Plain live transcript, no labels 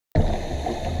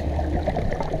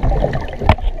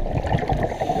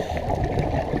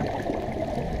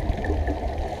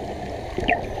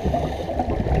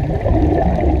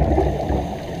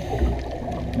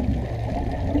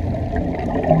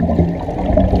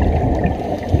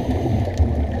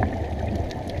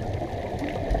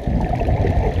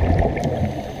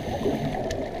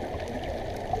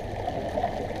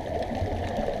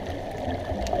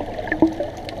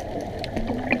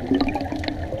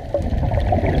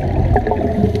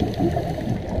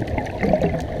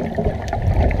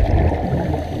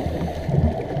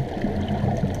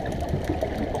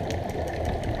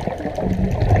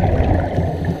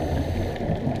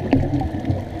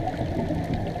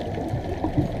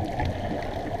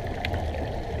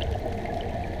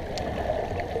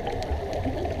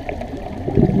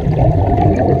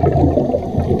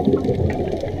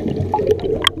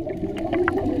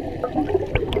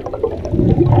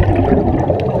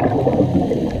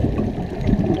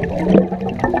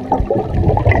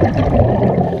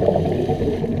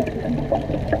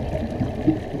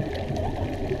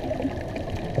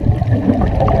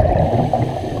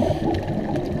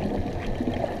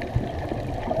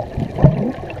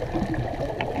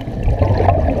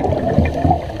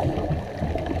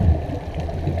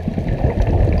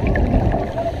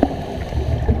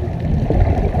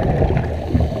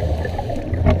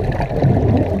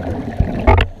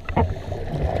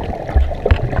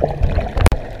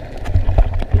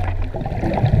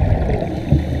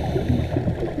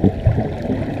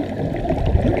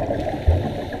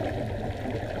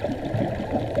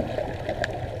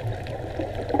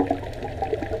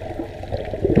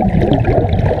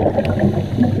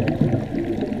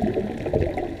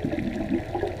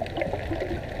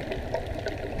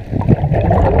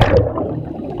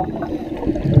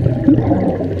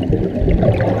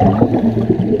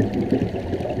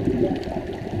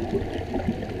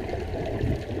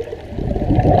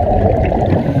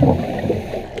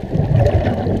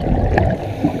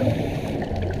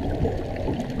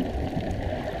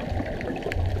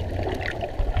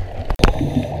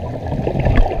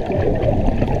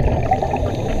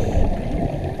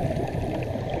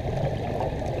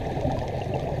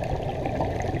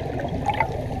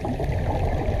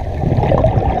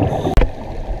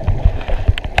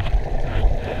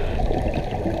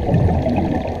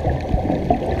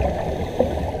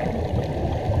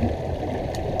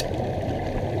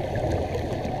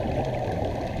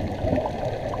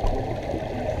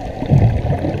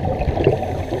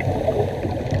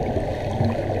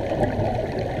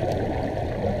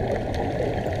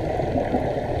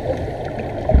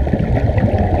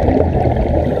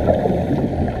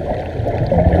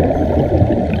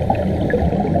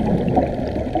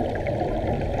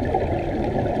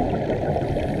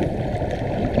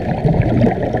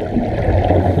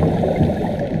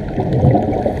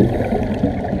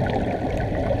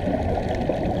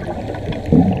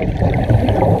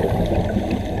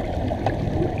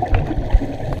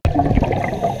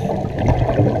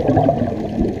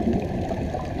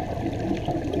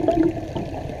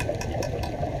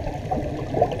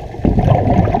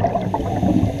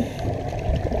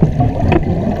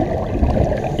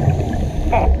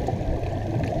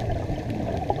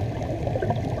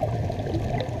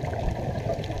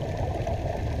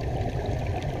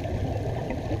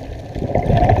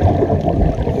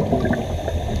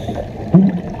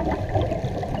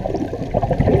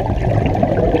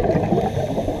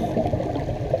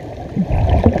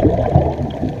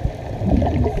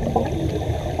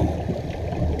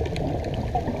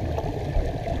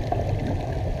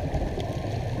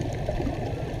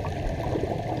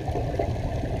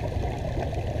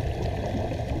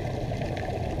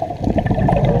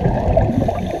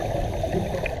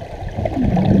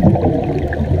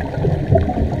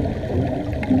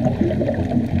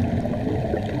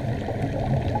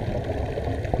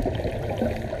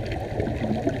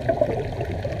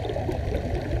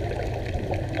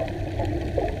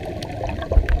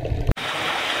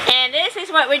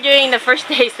what we're doing the first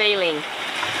day sailing.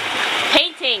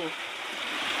 Painting.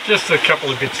 Just a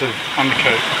couple of bits of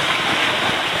undercoat.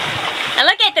 And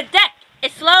look at the deck.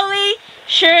 It's slowly,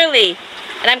 surely.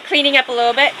 And I'm cleaning up a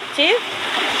little bit too.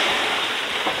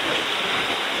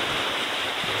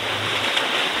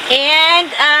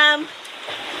 And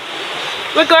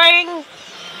we're going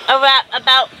around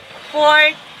about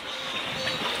 4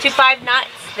 to 5 knots.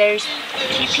 There's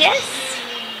GPS.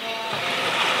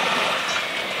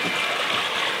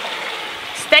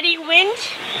 Steady wind.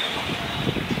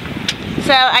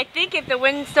 So I think if the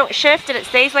winds don't shift and it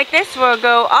stays like this, we'll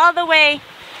go all the way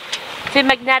to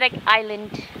Magnetic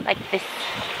Island like this.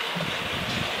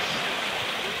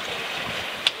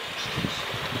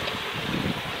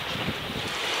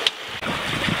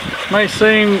 May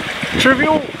seem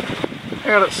trivial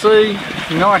out at sea,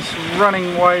 nice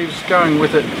running waves going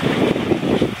with it,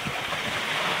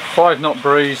 5-knot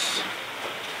breeze,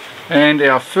 and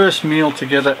our first meal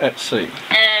together at sea.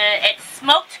 It's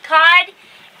smoked cod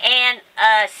and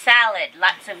a salad,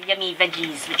 lots of yummy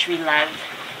veggies which we love.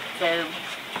 So,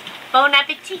 bon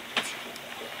appetit!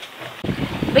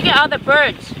 Look at all the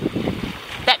birds.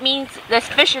 That means there's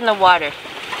fish in the water.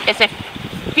 It's a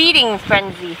feeding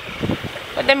frenzy.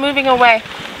 But they're moving away.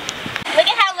 Look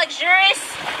at how luxurious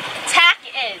tack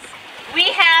is. We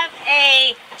have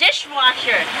a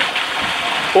dishwasher.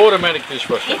 Automatic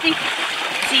dishwasher. You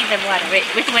see the water. Wait,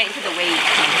 we can wait until the waves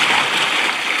come.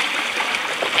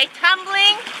 A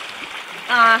tumbling.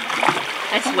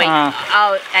 Let's wait.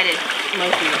 I'll edit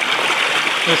most of it.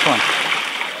 This one.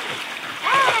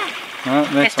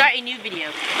 Let's start a new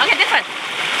video. Okay, this one.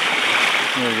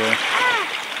 There we go.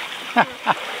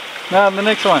 No, the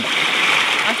next one.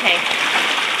 Okay.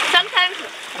 Sometimes.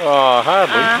 Oh,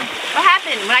 hardly. What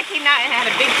happened? When I came out, it had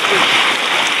a big scoop.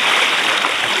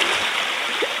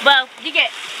 Well, you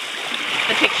get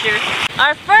the picture.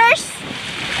 Our first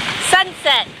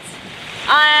sunset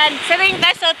on Sailing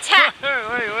Vessel Tack.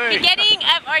 Wait. Beginning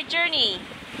of our journey.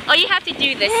 Oh, you have to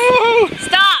do this.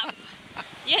 Stop!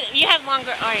 You have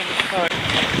longer arms.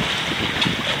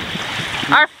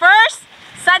 Our first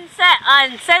sunset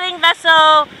on Sailing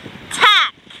Vessel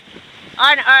Tack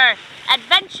on our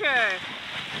adventure.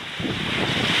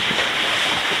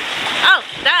 Oh,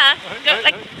 duh. Go,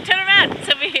 like, turn around.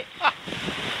 So we...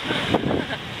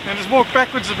 And just walk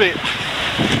backwards a bit.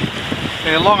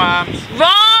 Yeah, long arms.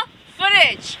 Raw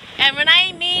footage. And when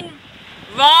I mean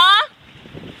raw,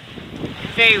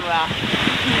 very raw.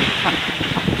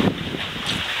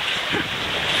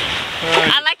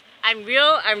 I'm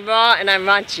real, I'm raw, and I'm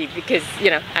raunchy because, you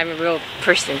know, I'm a real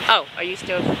person. Oh, are you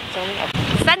still filming?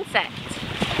 Sunset.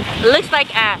 It looks like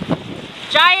a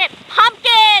giant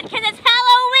pumpkin because it's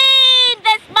Halloween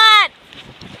this month.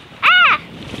 Ah!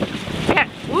 Yeah.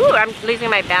 Ooh, I'm losing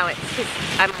my balance because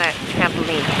I'm on a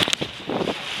trampoline.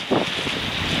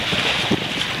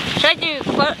 Should I do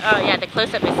oh yeah, the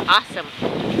close-up is awesome.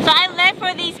 So I live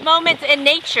for these moments in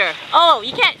nature. Oh,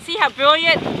 you can't see how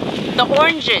brilliant the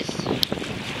orange is.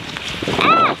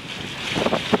 Ah!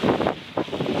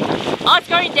 Oh, it's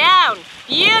going down.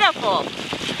 Beautiful.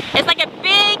 It's like a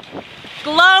big,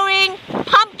 glowing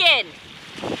pumpkin.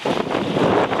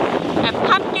 A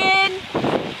pumpkin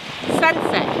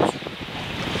sunset.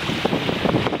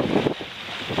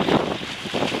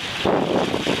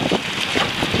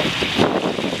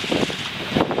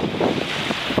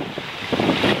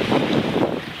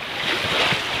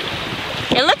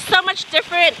 It looks so much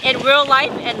different in real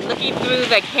life and looking through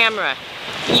the camera.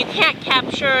 You can't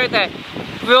capture the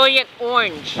brilliant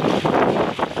orange.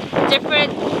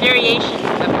 Different variations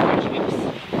of orange hoops.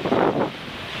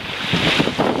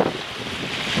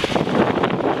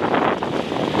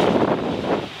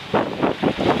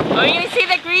 Are you going to see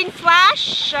the green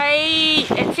flash?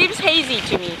 It seems hazy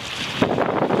to me.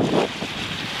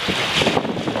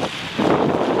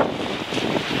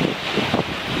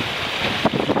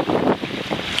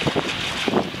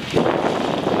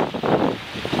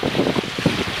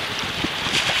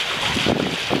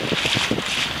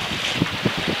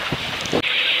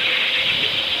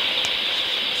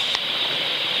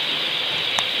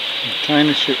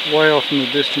 Container ship way off in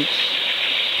the distance.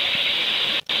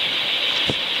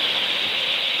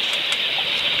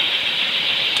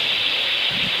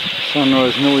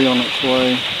 Sunrise nearly on its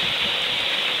way.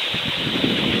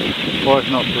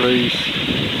 5-knot breeze.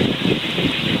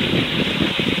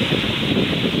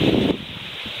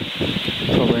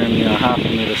 Probably only a half a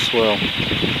metre swell.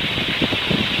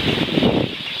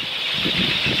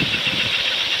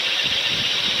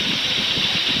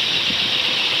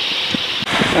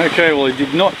 Okay, well I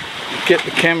did not get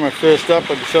the camera first up.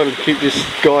 I decided to keep this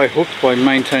guy hooked by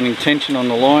maintaining tension on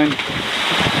the line.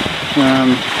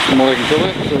 From what I can tell,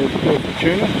 it's a beautiful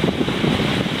tuna.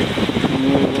 And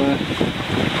we'll,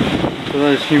 for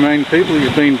those humane people,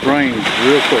 he's been brained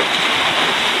real quick.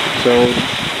 So we'll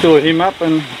fill him up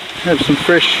and have some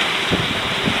fresh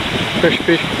fish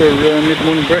for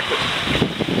mid-morning breakfast.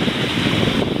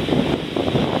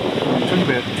 It took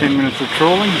about 10 minutes of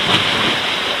trawling.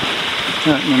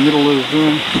 Out in the middle of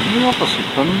the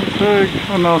opposite button. So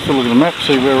I'm going to have to look at the map,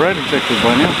 see where we're at exactly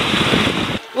by now.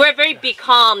 We're very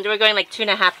becalmed. We're going like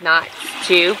 2.5 knots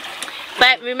too.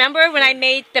 But remember when I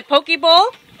made the poke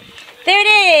bowl? There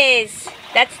it is.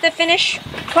 That's the finished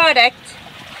product.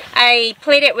 I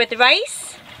plated it with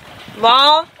rice,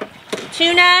 raw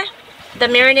tuna, the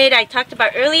marinade I talked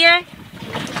about earlier,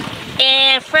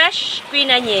 and fresh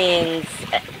green onions.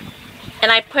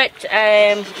 And I put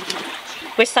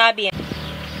wasabi in.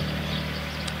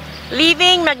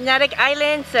 Leaving Magnetic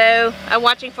Island, so I'm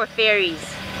watching for ferries.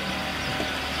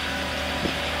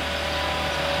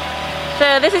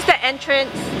 So this is the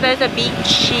entrance. There's a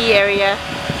beachy area.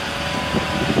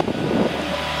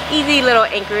 Easy little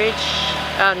anchorage.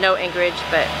 No anchorage,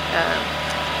 but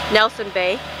Nelson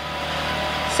Bay.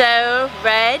 So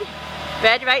red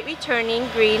right returning,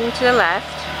 green to the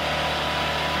left.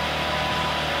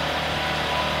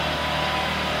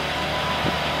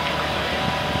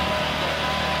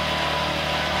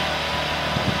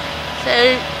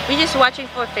 So we're just watching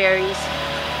for ferries.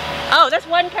 Oh, there's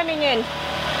one coming in.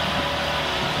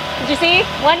 Did you see?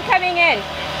 One coming in.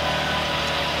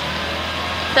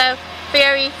 So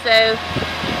ferry, so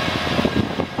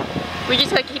we're just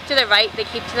gonna keep to the right, they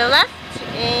keep to the left,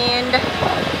 and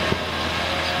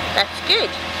that's good.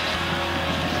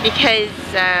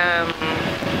 Because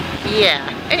yeah,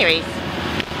 anyways.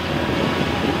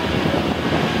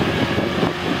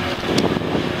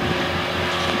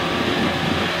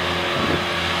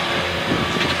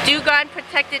 Dugong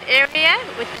protected area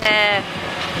with the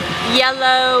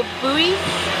yellow buoys.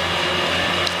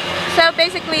 So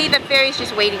basically the ferry's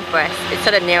just waiting for us. It's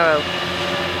sort of narrow.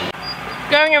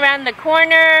 Going around the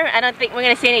corner, I don't think we're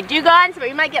going to see any dugongs, but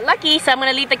we might get lucky, so I'm going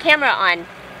to leave the camera on.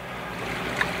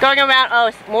 Going around,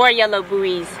 oh, more yellow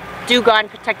buoys. Dugong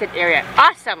protected area.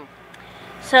 Awesome.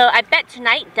 So I bet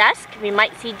tonight, dusk, we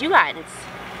might see dugongs.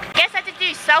 Guess I have to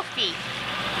do selfie.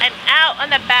 I'm out on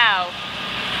the bow.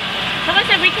 Someone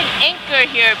said we can anchor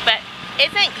here, but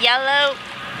isn't yellow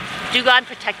dugong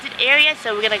protected area?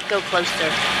 So we're gonna go closer.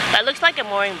 That looks like a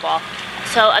mooring ball.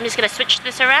 So I'm just gonna switch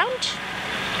this around.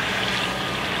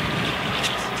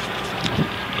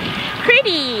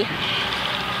 Pretty.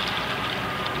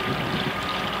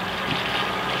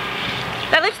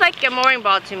 That looks like a mooring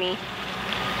ball to me.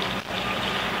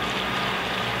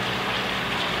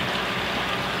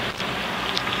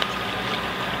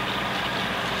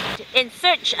 In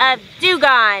search of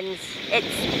dugongs.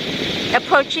 It's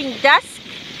approaching dusk,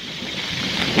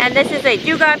 and this is a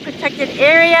dugong protected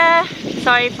area.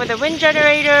 Sorry for the wind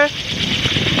generator.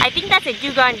 I think that's a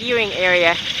dugong viewing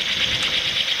area.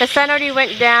 The sun already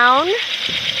went down,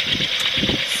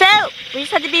 so we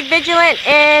just have to be vigilant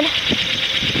and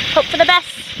hope for the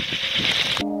best.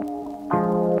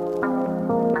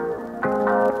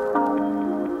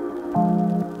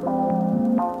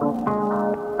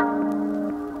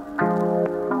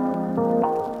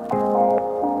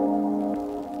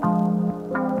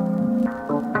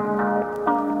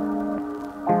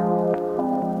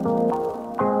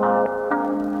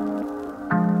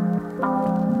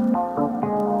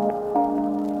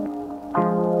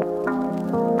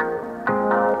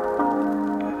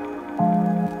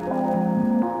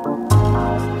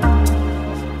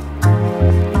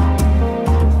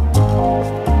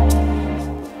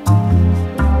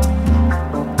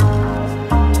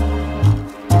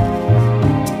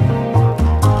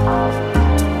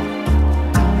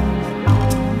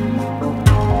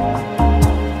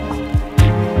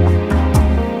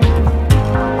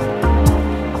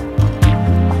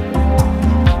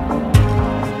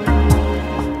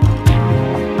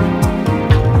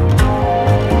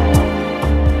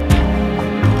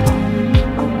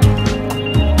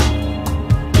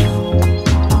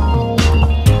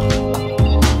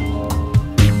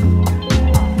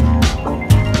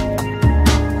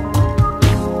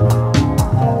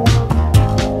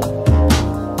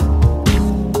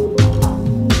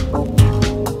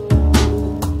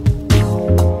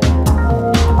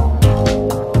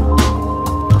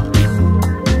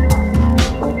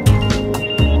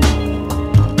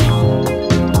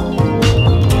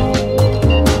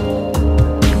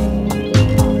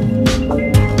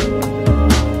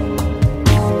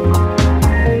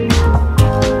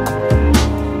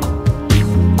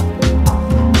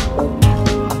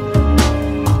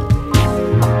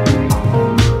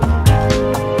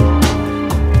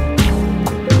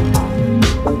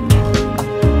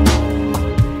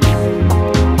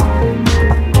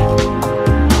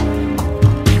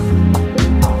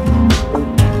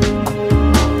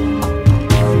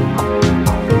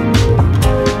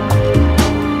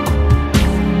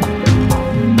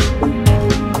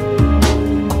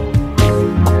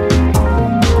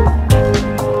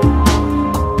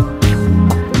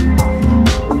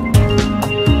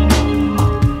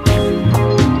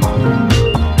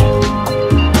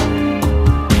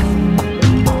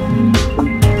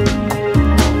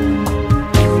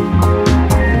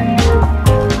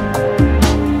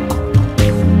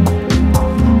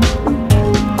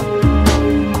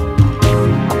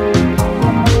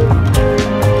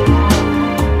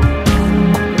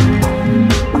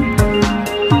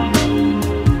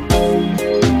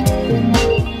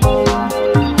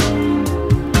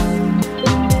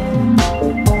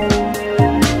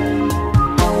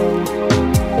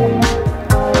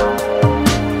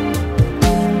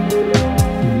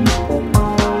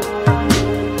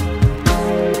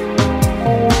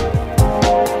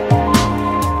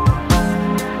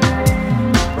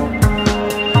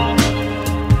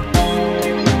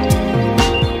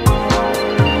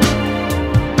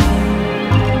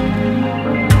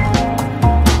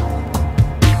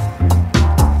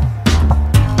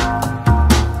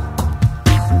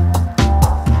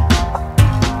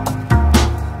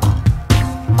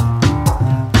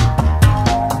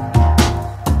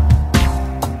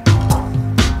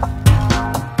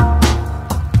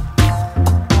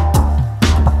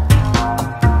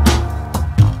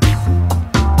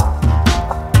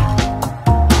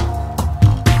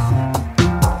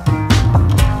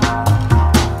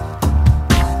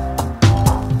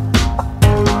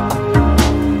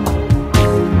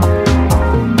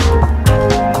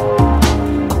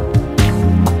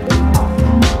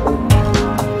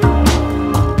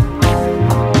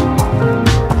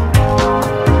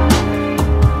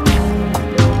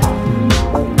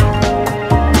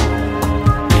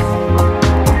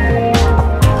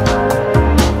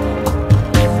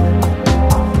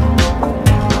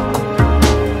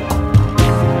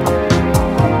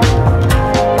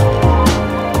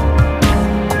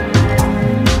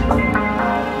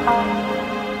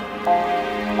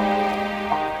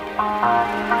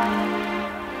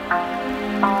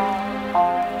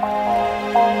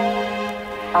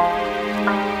 I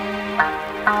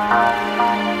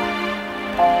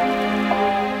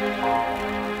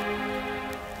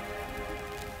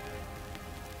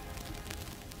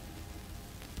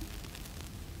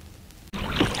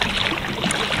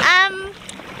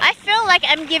feel like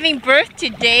I'm giving birth to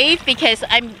Dave because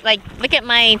I'm like, look at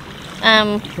my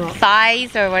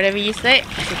thighs or whatever you say.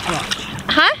 It's a crotch.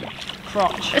 Huh?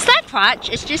 Crotch. It's not crotch,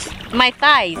 it's just my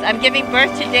thighs. I'm giving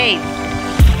birth to Dave.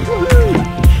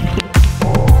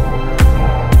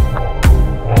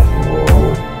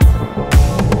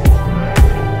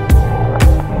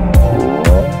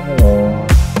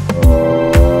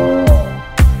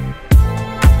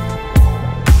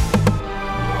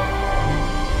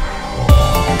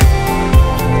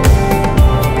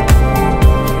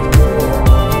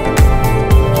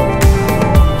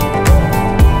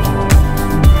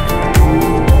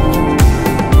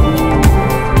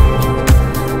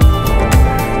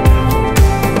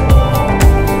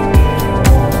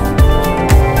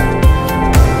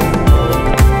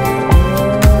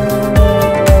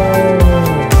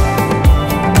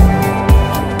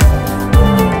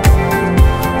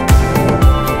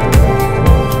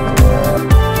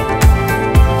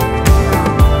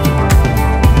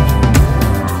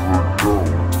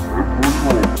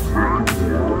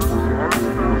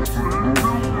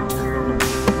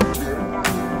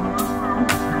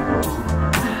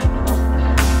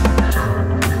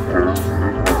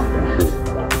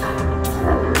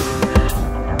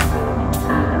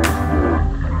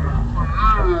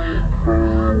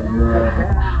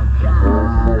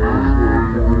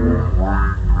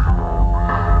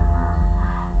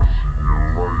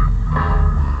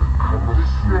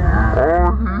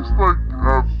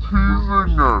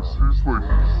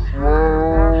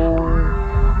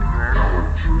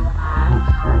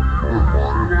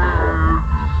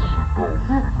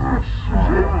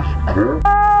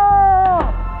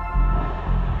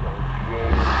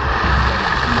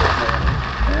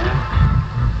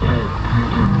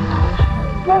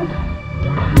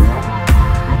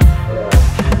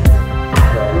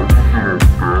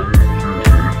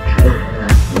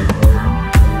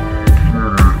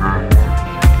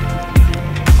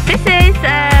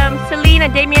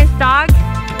 Damien's dog.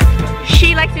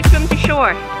 She likes to swim to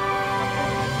shore.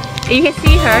 You can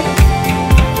see her.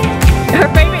 Her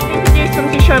favorite thing to do is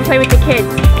swim to shore and play with the kids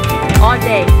all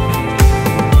day.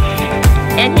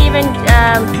 And he even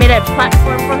made a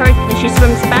platform for her. When she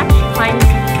swims back, she climbs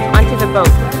onto the boat.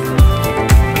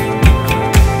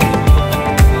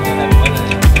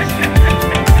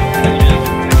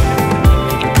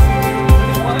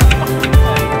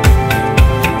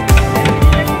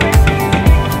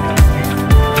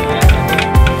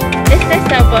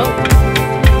 Boat.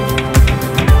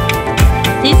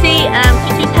 Do you see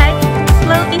Tutu's head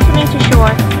slowly swimming to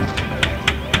shore?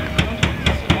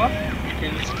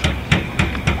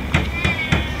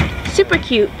 Super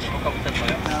cute.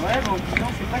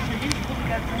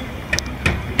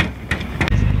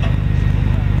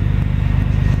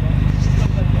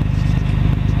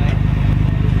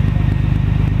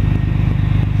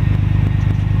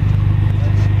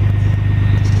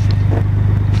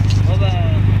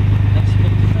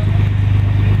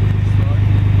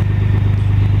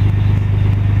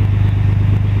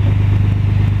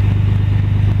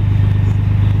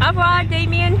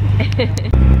 Damien.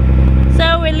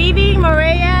 So we're leaving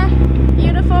Moorea,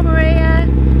 beautiful Moorea.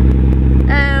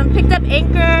 Picked up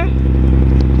anchor,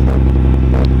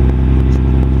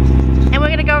 and we're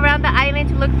gonna go around the island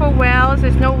to look for whales.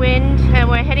 There's no wind, and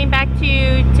we're heading back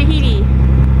to Tahiti.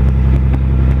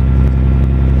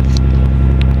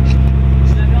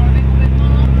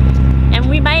 And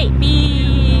we might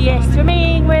be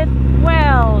swimming with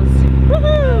whales.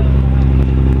 Woohoo!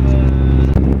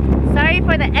 Sorry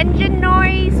for the engine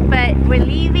noise, but we're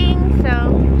leaving,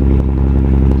 so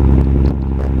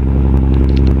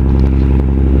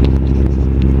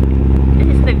this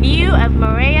is the view of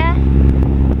Moorea.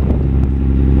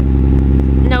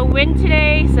 No wind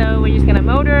today, so we're just gonna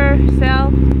motor,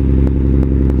 sail.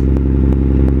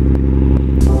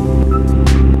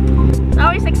 It's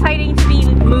always exciting to be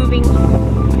moving.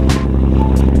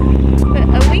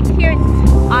 But a week here is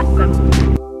awesome.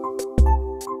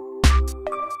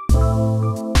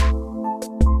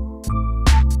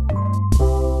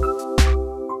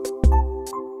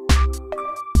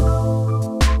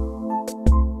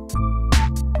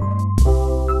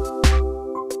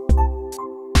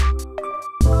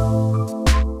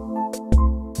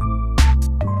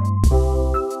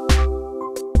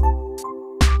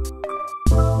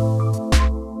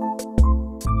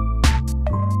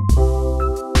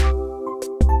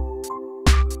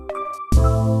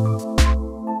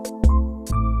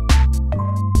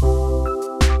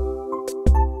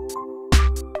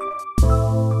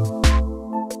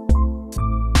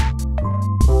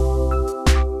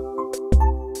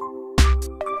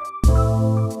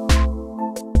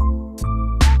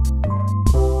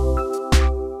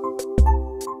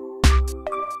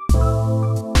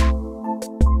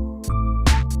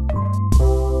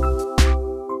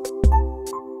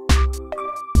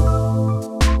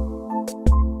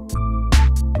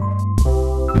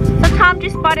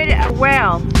 a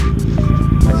whale.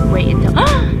 Let's wait until.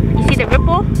 You see the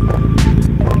ripple?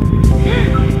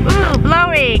 Ooh,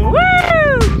 blowing! Woo!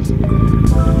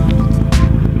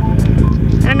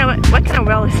 I don't know what kind of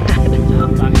whale is that?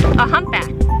 A humpback.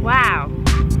 Wow.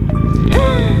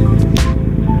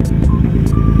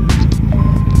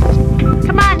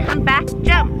 Come on, humpback,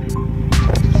 jump.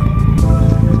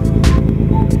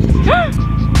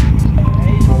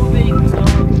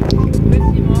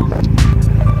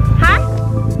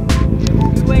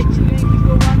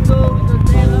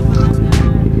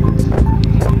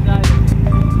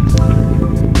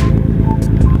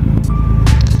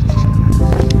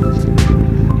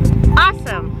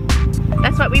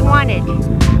 What we wanted.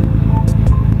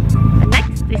 The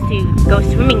next is to go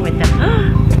swimming with them.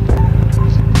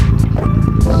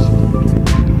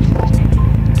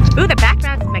 Ooh, the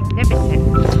background is magnificent.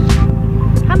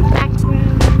 Humpback room.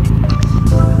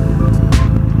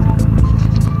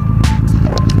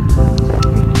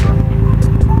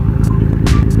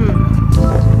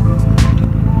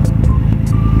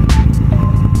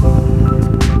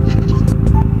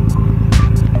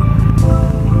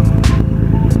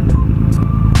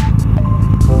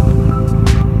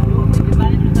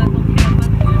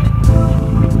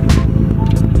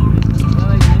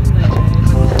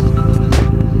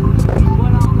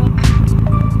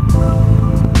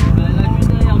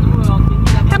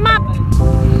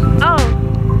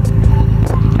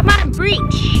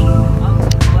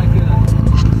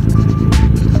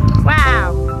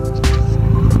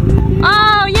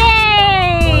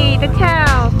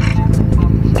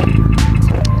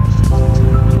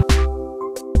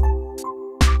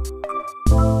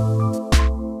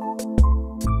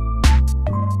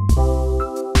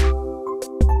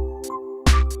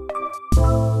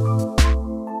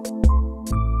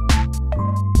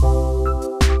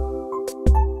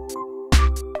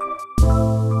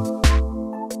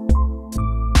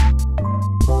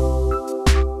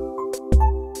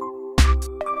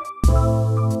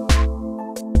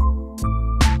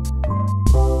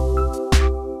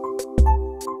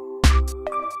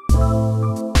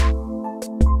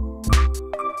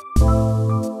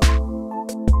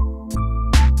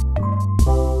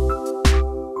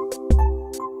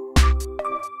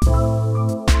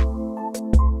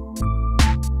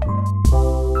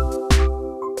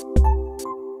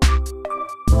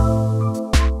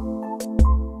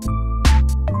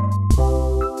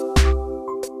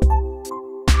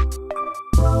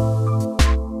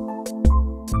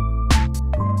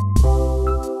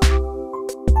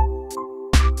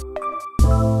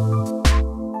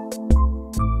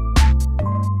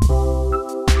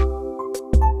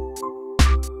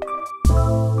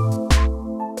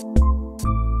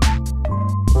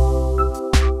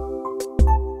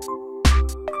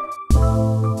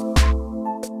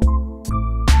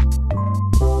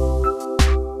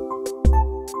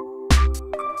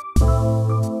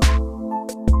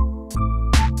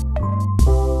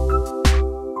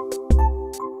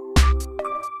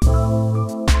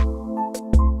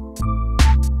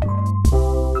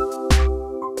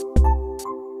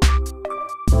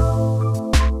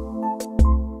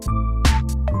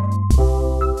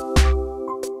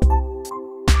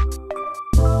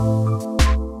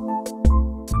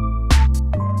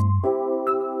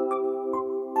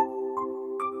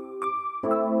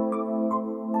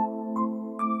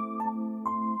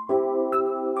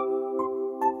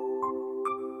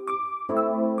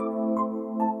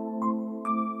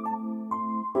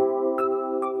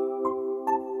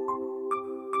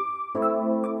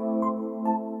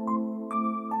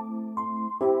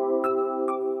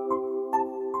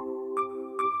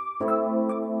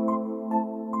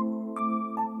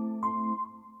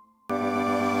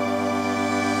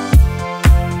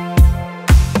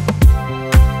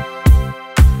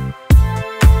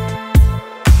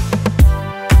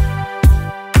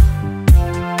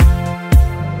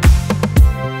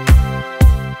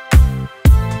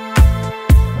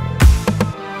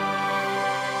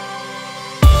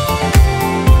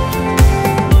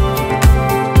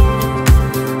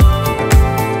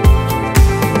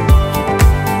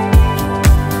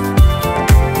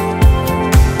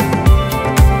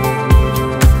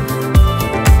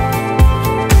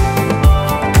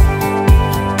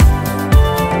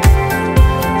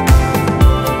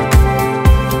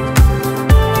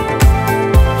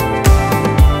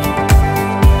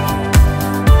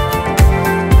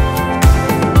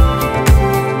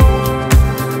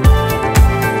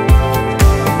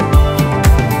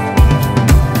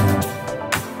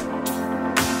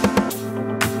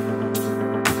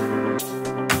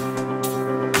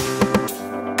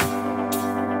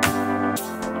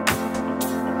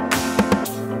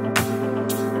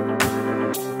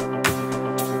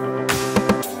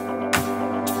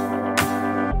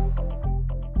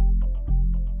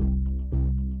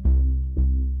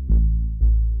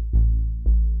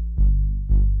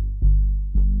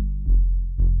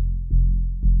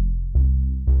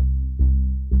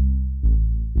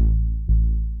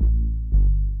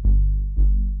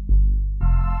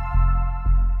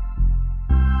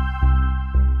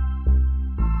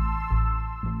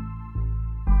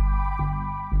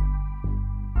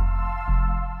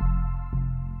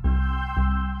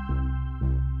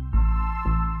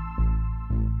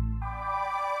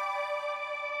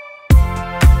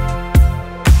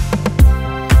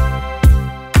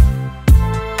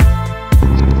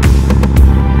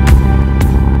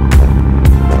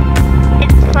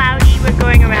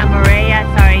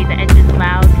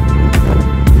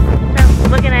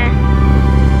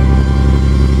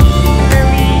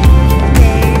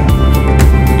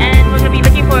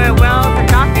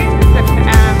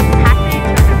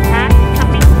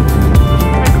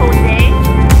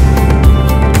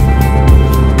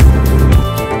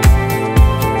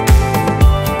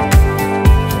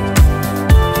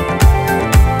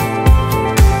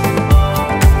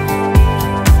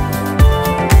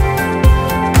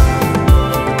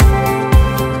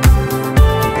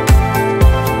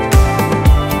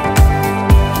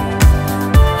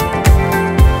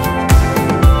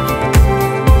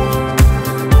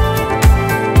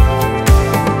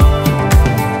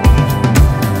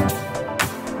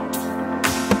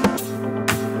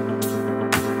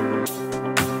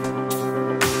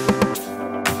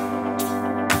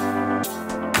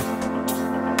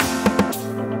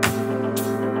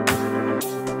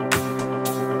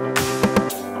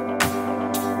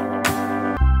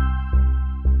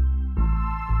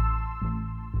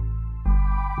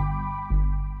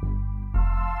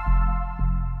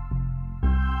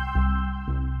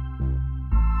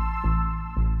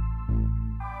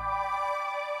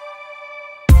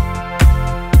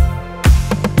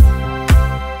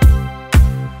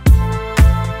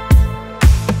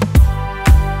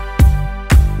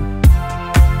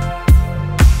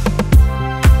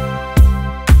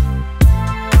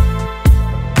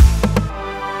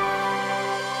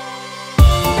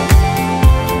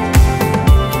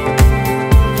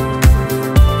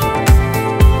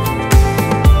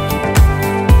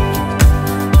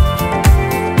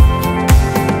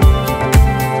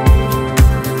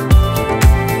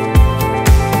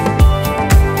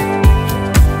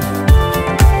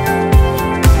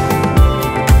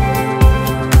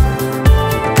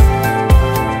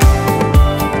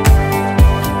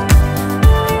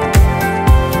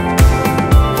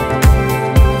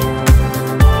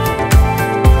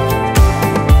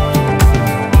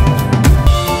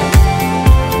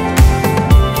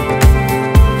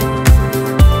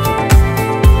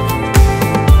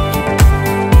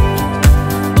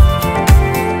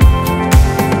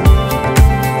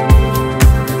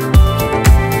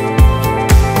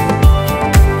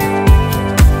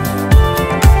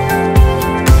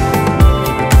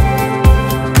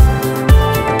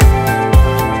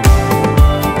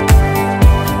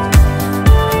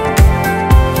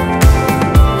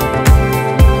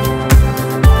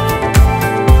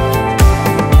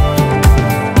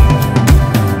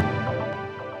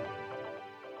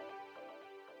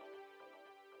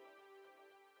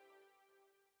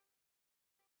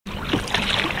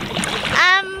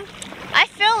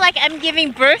 I'm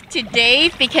giving birth to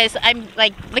Dave because I'm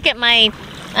like, look at my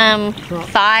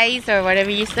thighs or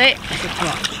whatever you say. It's a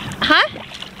crotch. Huh?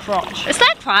 Crotch. It's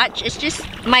not crotch, it's just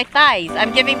my thighs.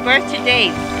 I'm giving birth to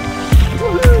Dave.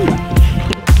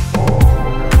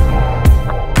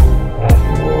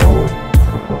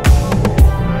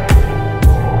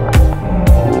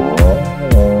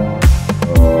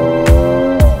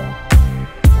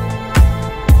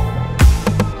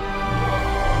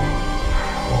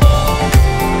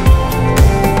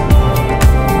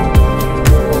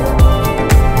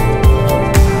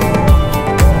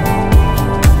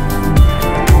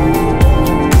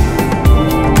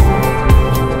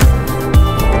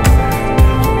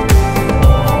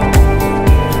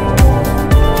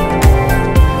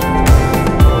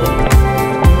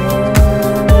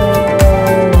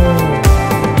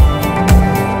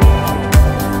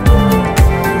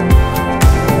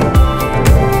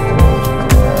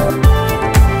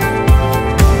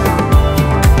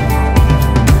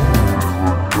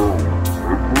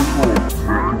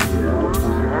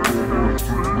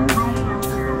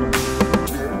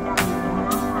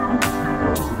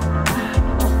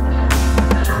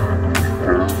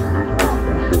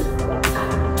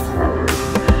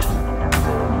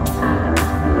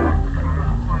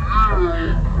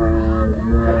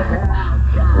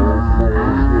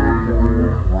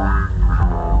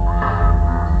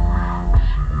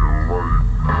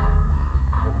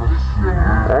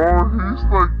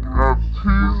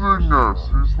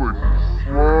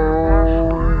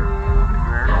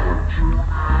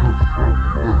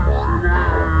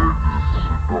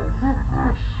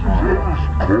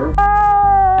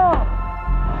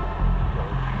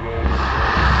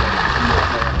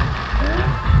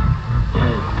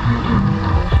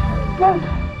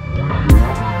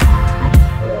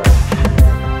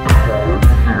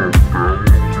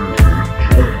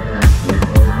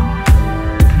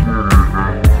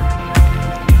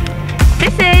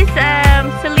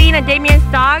 Damien's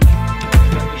dog.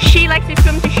 She likes to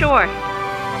swim to shore.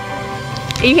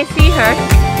 You can see her.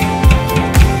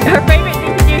 Her favorite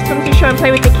thing to do is swim to shore and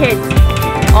play with the kids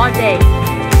all day.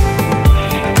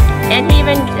 And he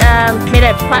even made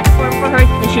a platform for her.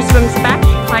 When she swims back,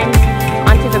 she climbs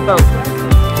onto the boat.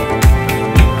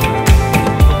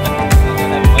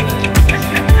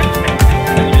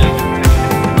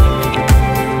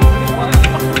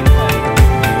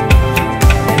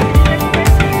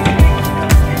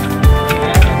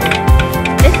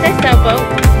 Boat.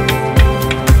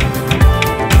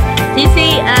 Do you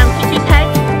see Tutu's head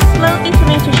slowly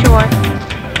swimming to shore?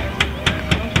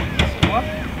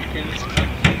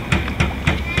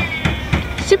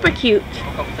 Super cute.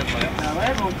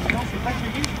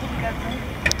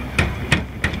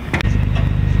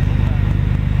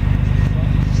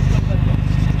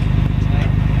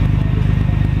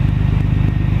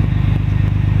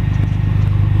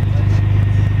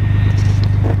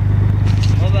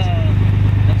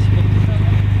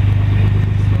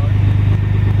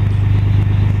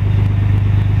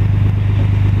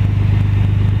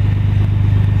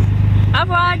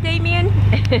 Damien.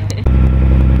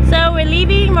 So we're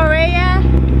leaving Moorea,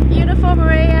 beautiful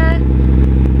Moorea.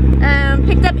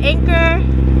 Picked up anchor,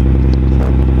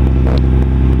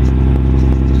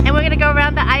 and we're gonna go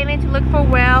around the island to look for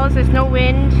whales. There's no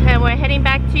wind, and we're heading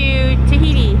back to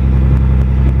Tahiti.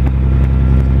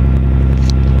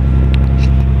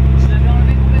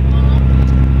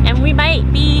 And we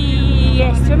might be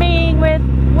swimming with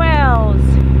whales.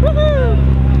 Woohoo!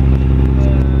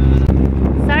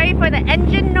 Sorry for the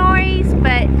engine noise,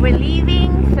 but we're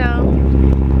leaving, so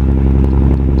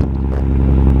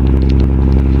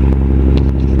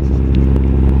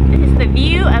this is the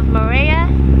view of Moorea.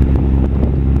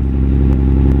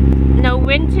 No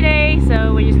wind today,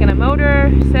 so we're just gonna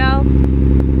motor, sail.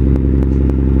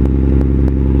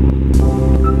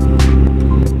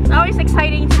 It's always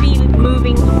exciting to be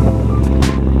moving.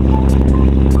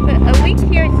 But a week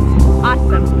here is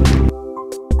awesome.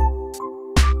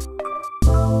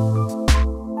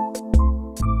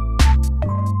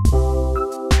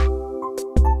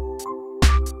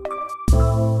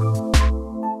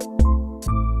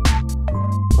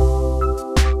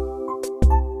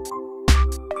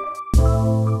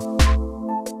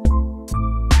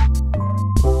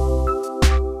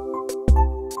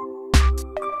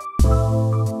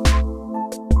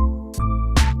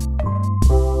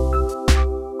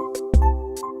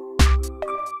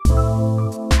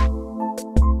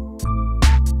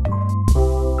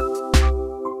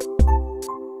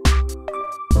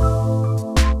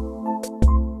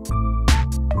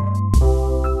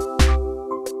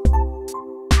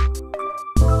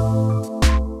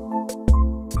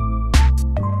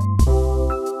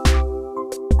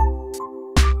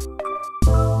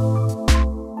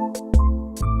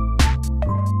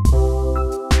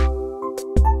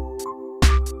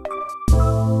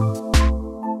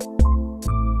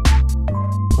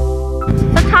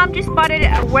 Mom just spotted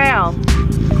a whale.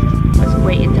 Let's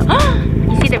wait until.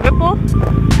 You see the ripple?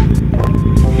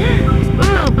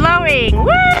 Ooh, blowing! Woo!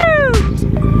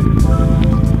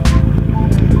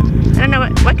 I don't know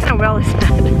what kind of whale is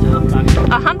that?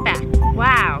 A humpback.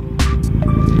 Wow.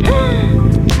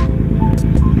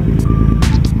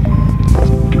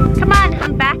 Come on,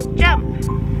 humpback, jump.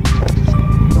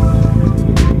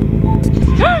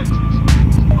 Huh?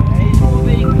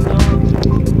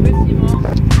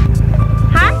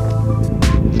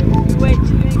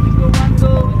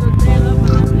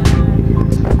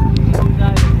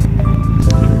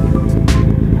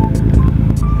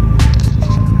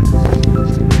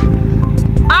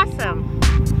 Awesome.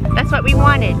 That's what we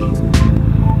wanted.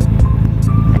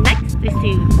 The next is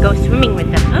to go swimming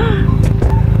with them.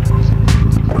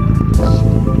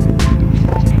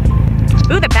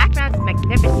 Ooh, the background's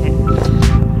magnificent.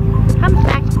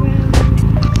 Humpback road.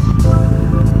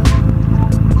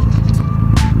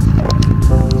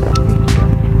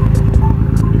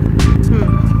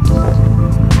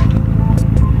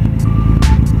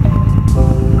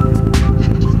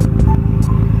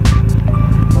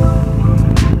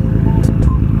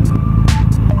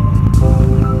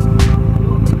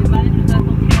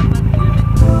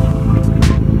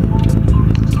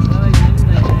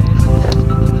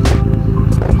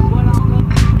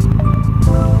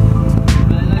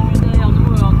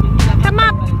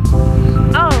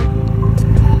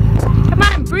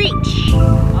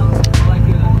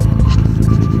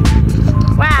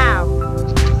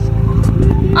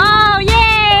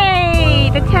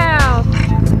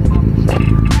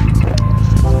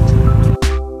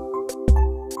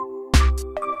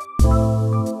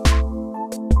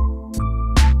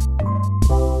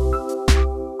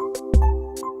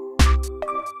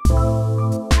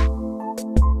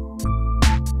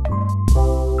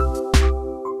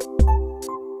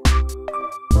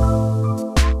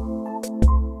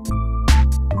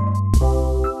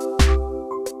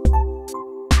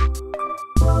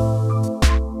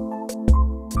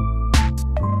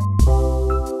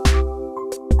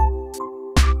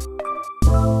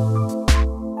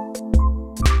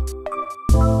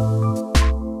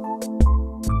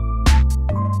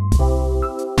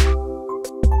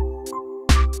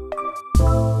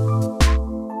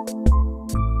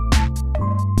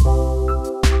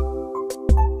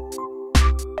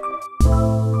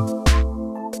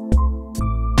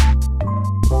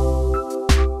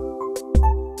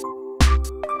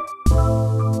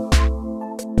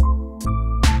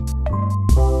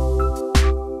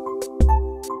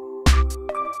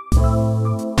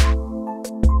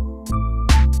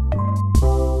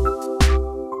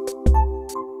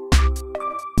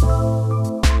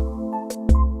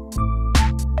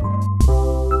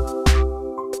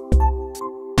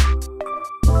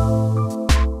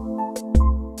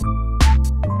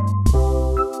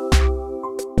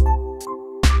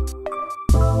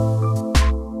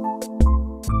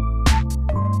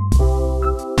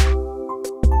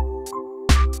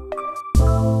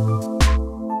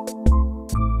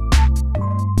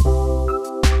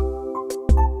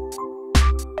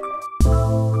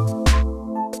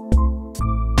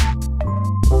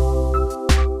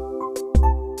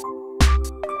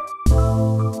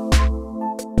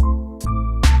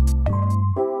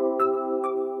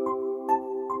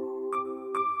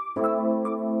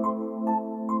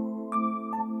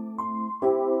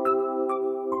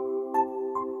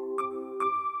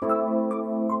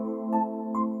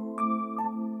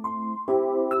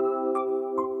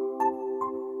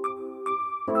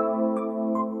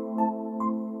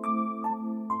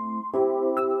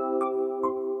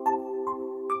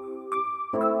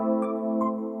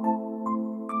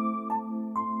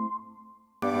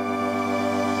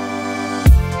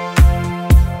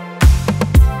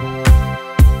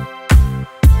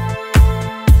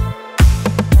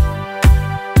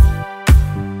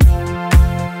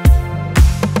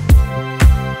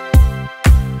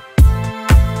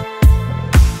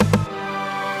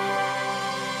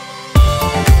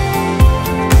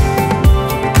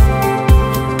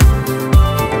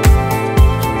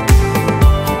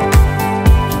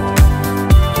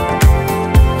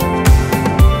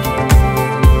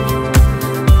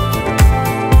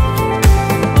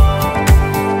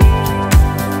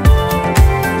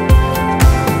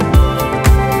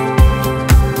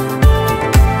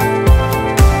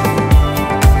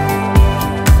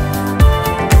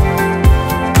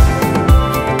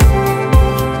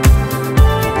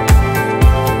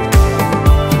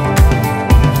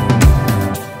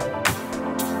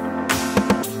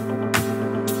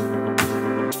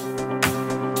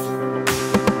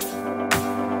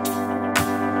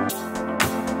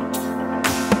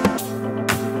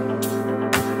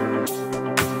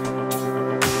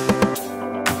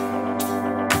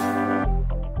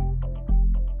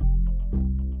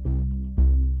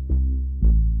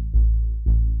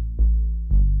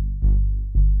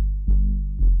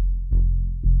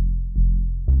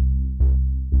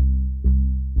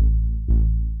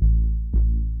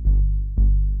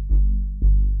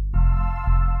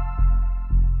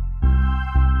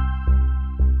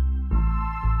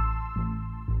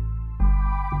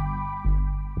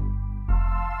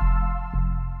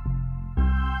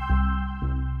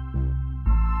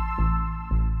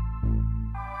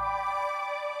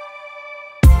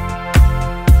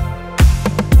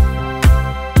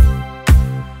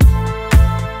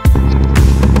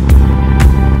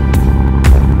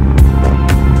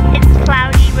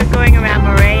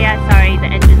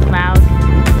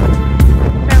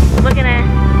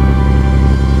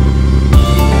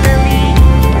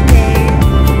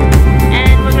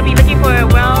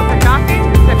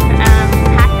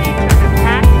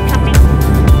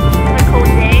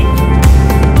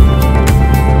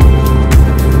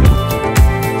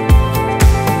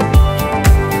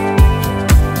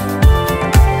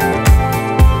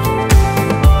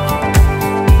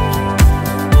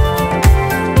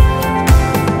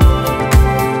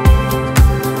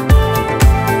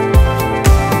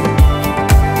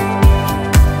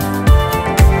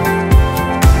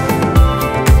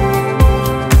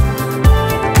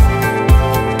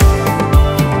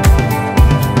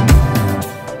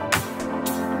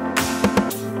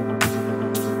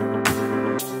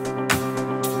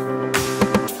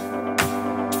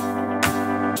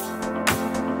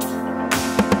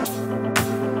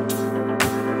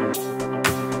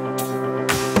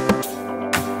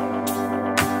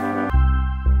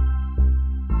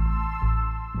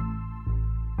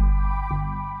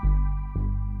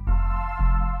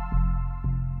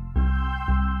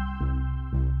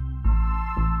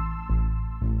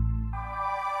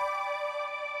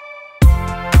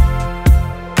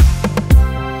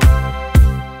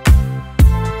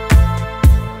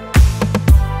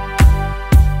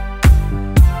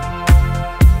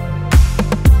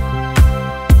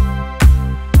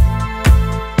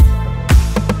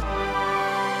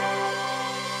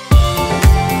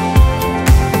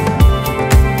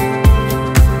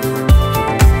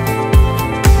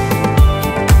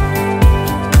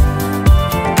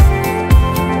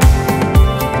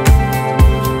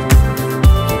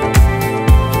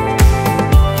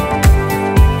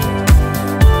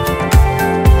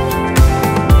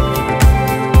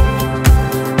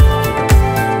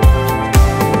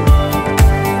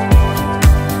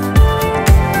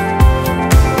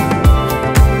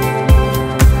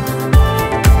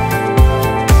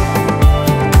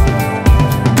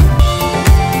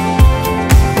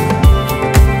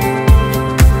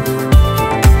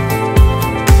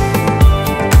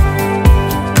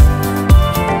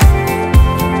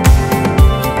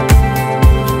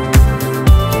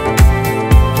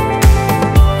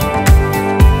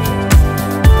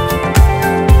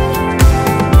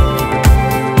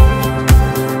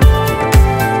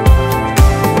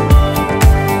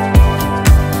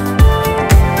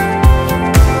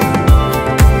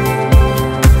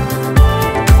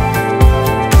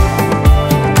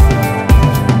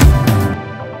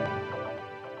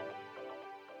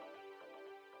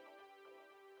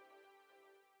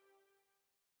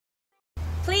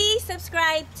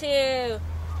 subscribe to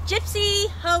Gypsy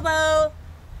Hobo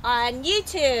on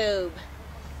YouTube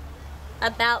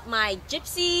about my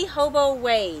gypsy hobo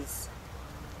ways.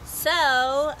 So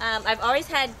I've always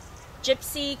had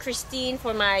Gypsy Christine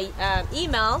for my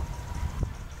email,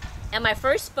 and my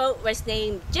first boat was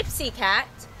named Gypsy Cat,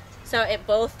 so it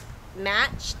both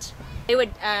matched. They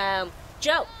would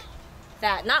joke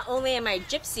that not only am I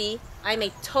gypsy, I'm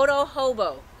a total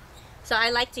hobo. So I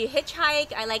like to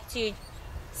hitchhike, I like to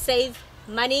save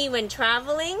money when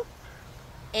traveling,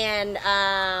 and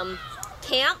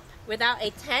camp without a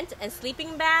tent and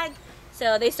sleeping bag.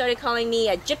 So they started calling me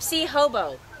a gypsy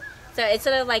hobo. So it's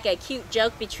sort of like a cute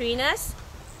joke between us.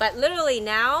 But literally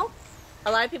now,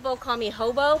 a lot of people call me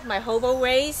hobo, my hobo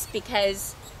ways,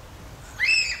 because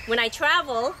when I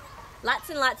travel lots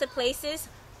and lots of places,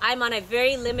 I'm on a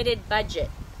very limited budget,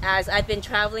 as I've been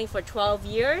traveling for 12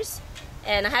 years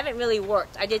and I haven't really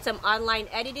worked. I did some online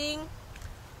editing,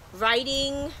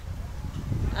 writing,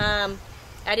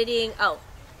 editing,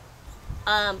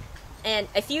 and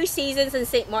a few seasons in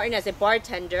St. Martin as a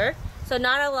bartender. So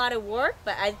not a lot of work,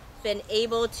 but I've been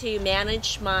able to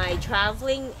manage my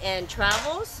traveling and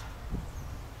travels,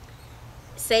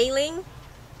 sailing,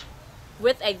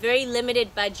 with a very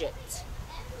limited budget.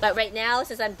 But right now,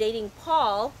 since I'm dating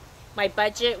Paul, my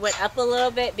budget went up a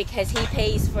little bit because he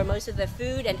pays for most of the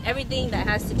food and everything that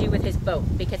has to do with his boat,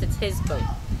 because it's his boat,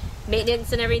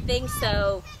 maintenance and everything.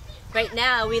 So right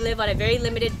now we live on a very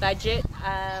limited budget.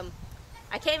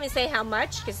 I can't even say how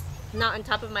much because not on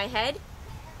top of my head.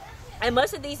 And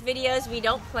most of these videos we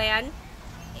don't plan.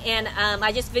 And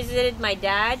I just visited my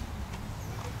dad.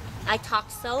 I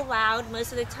talk so loud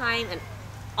most of the time and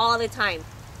all the time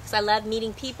because I love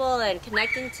meeting people and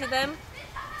connecting to them.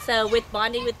 So with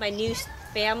bonding with my new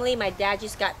family, my dad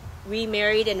just got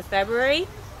remarried in February.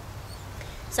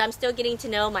 So I'm still getting to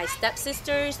know my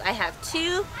stepsisters. I have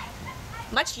two,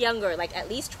 much younger, like at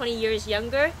least 20 years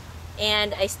younger,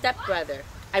 and a stepbrother.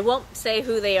 I won't say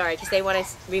who they are because they want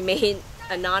to remain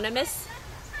anonymous.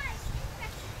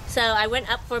 So I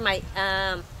went up for my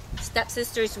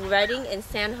stepsister's wedding in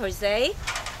San Jose.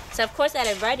 So of course at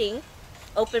a wedding,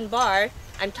 open bar,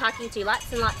 I'm talking to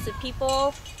lots and lots of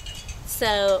people.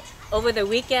 So over the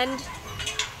weekend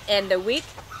and the week,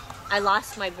 I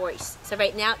lost my voice. So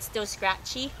right now it's still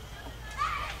scratchy.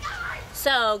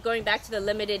 So going back to the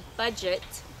limited budget.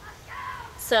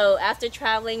 So after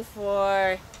traveling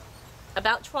for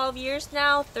about 12 years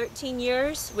now, 13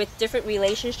 years with different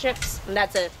relationships, and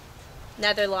that's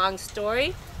another long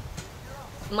story.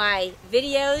 My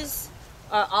videos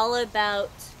are all about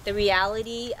the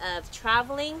reality of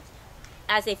traveling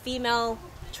as a female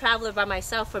traveler by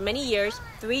myself for many years,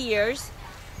 3 years,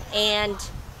 and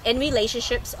in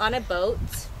relationships on a boat,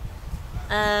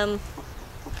 trying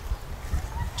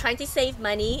to save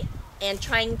money and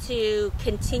trying to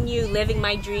continue living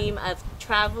my dream of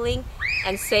traveling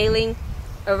and sailing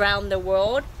around the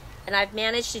world. And I've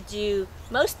managed to do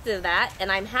most of that,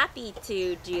 and I'm happy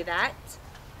to do that.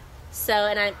 So,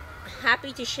 and I'm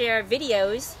happy to share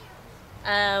videos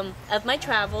of my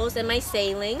travels and my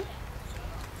sailing.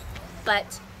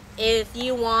 But if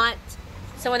you want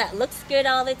someone that looks good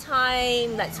all the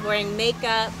time, that's wearing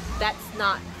makeup, that's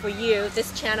not for you.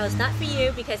 This channel is not for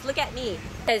you, because look at me.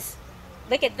 Because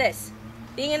look at this.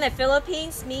 Being in the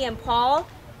Philippines, me and Paul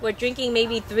were drinking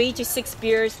maybe 3 to 6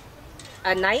 beers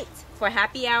a night for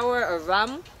happy hour or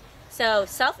rum. So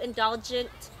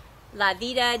self-indulgent, la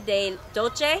vida de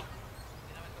dolce.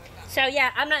 So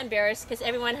yeah, I'm not embarrassed because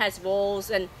everyone has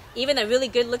roles, and even the really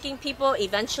good looking people,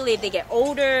 eventually if they get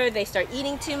older, they start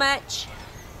eating too much.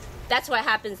 That's what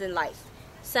happens in life.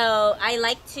 So I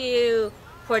like to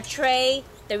portray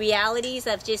the realities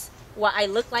of just what I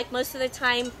look like most of the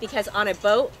time, because on a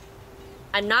boat,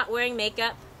 I'm not wearing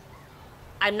makeup,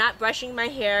 I'm not brushing my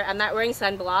hair, I'm not wearing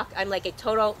sunblock, I'm like a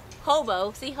total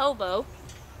hobo. See, hobo.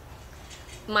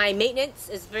 My maintenance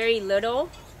is very little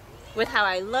with how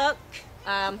I look,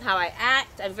 how I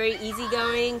act. I'm very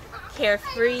easygoing,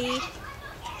 carefree,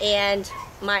 and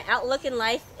my outlook in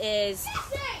life is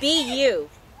be you.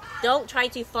 Don't try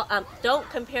to don't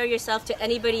compare yourself to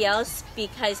anybody else,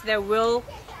 because there will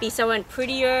be someone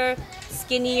prettier,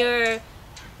 skinnier,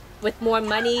 with more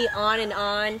money, on and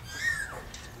on.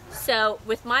 So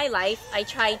with my life, I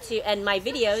try to, and my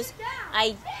videos,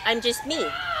 I'm just me.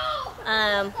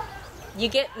 You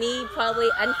get me probably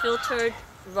unfiltered,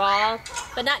 raw,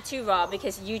 but not too raw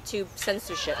because YouTube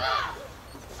censorship.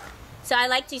 So I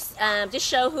like to just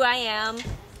show who I am,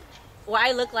 what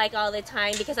I look like all the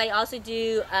time, because I also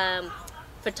do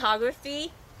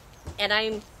photography, and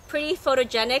I'm pretty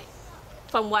photogenic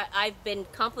from what I've been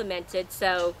complimented.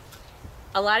 So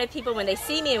a lot of people, when they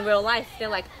see me in real life, they're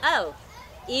like, oh,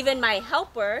 even my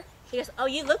helper, he goes, oh,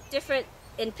 you look different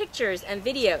in pictures and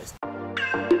videos.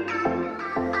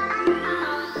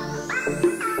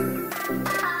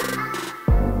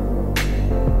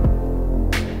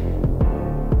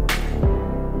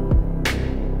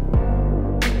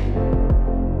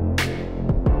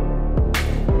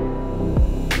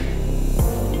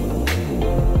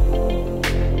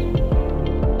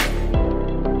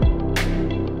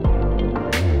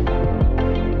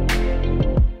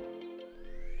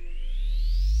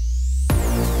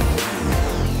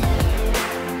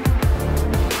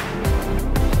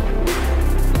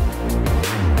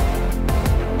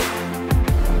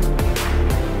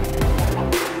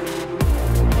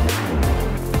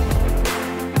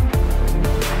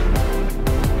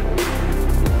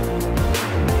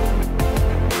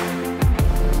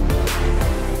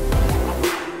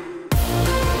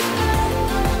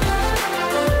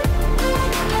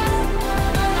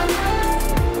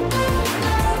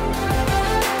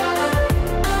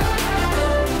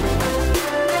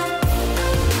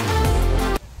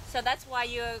 So that's why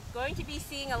you're going to be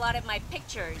seeing a lot of my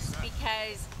pictures,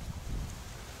 because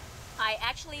I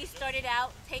actually started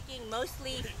out taking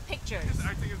mostly pictures.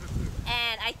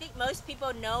 And I think most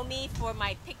people know me for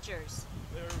my pictures,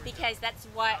 because that's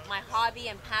what my hobby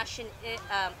and passion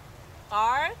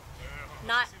are,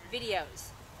 not videos.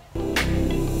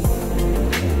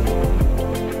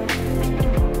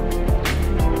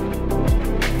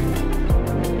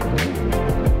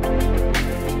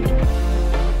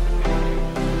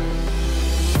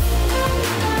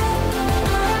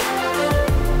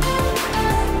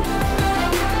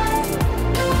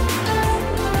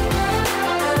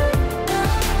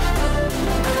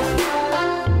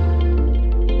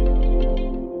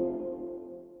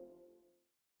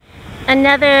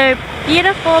 Another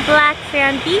beautiful black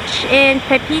sand beach in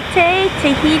Papeete,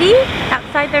 Tahiti,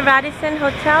 outside the Radisson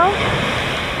Hotel.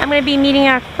 I'm going to be meeting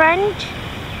our friend.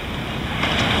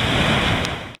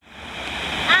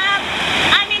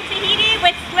 I'm in Tahiti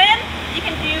with Slim. You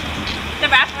can do the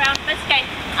wraparound. That's okay.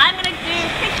 I'm going to do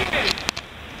pictures.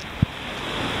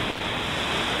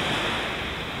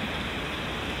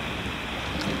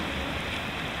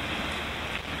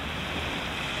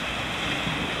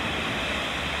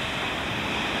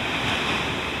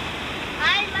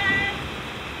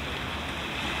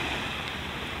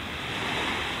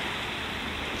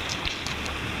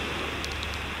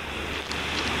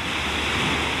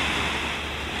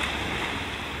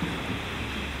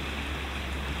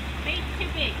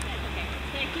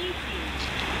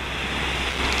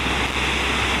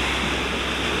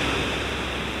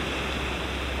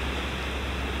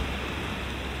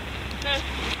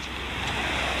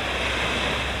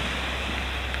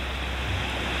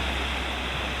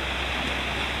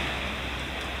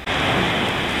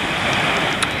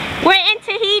 We're in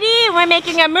Tahiti, we're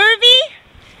making a movie,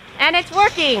 and it's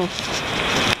working.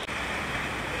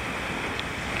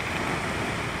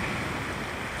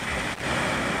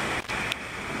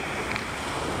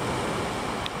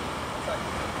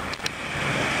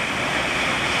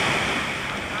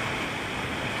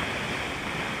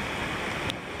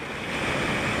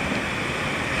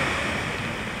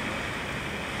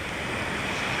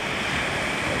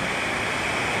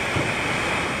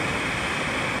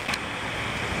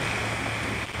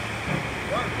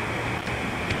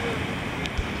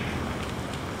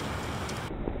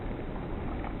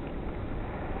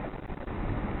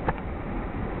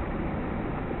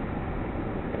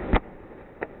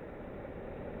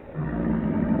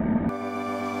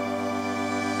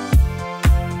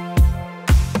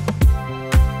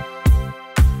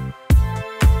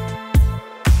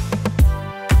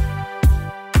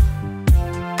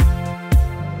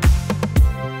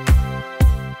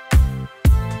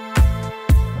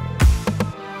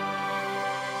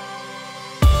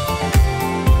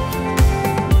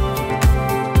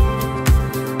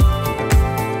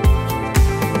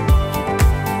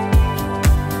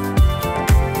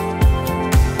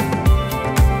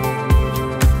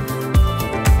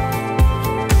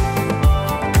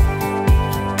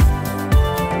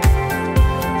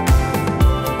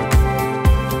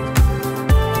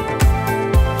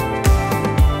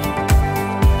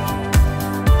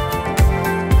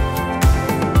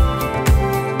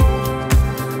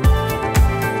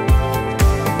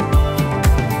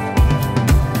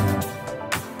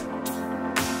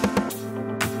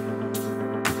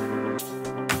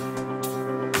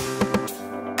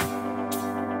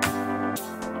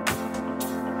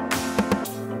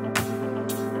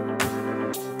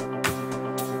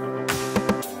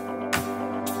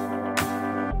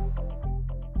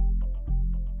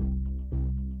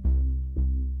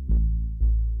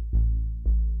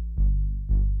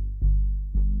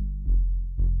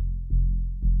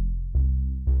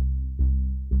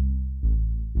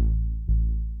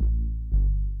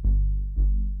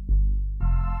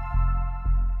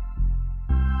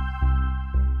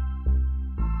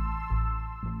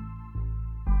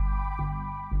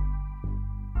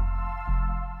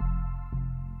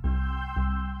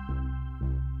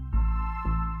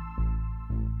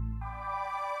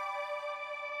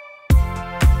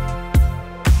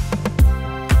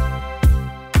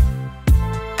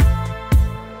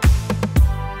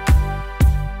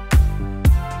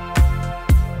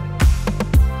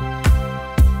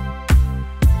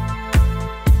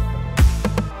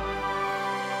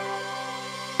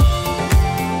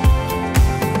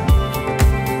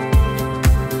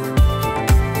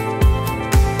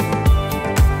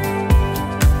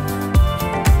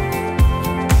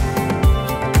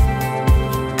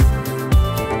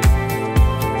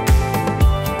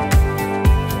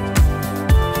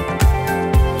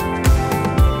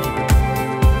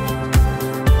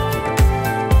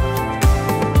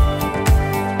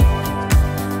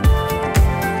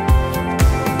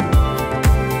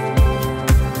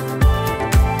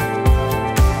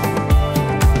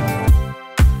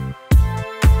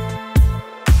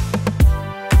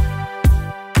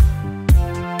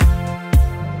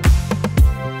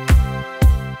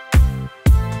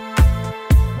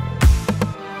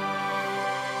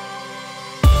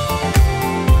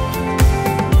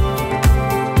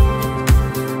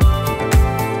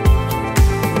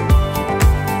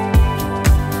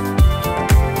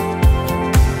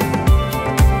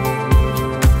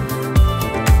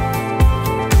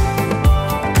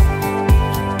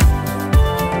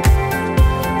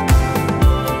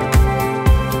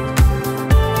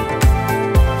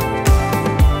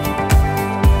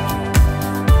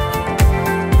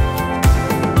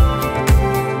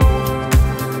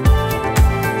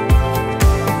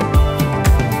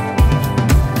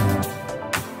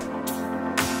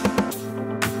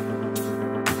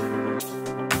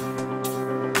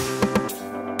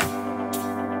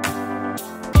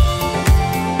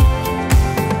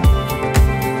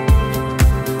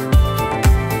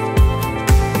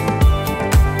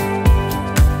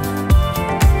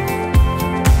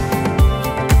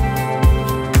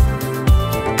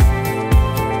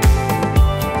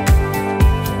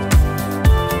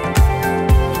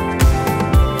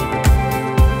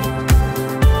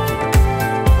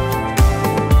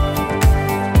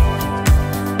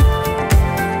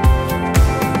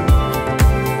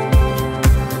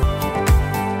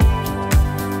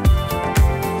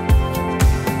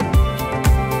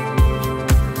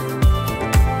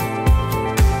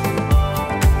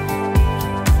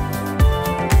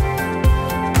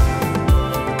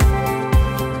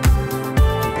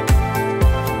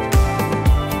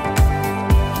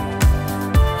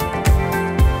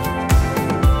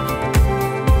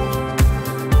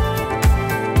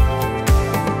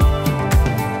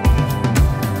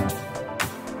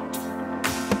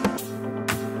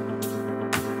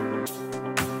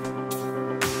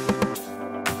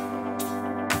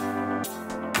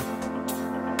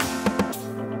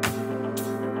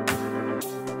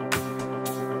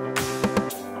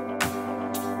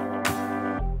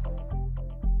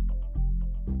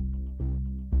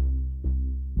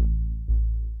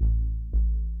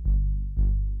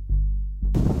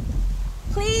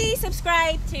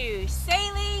 subscribe to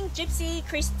Sailing Gypsy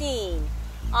Christine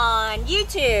on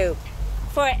YouTube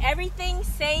for everything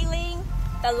sailing,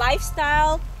 the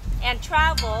lifestyle and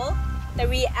travel, the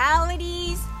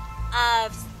realities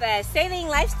of the sailing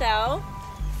lifestyle,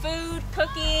 food,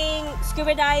 cooking,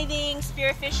 scuba diving,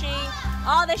 spearfishing,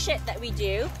 all the shit that we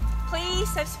do.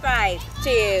 Please subscribe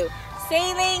to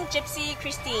Sailing Gypsy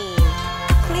Christine.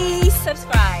 Please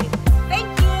subscribe.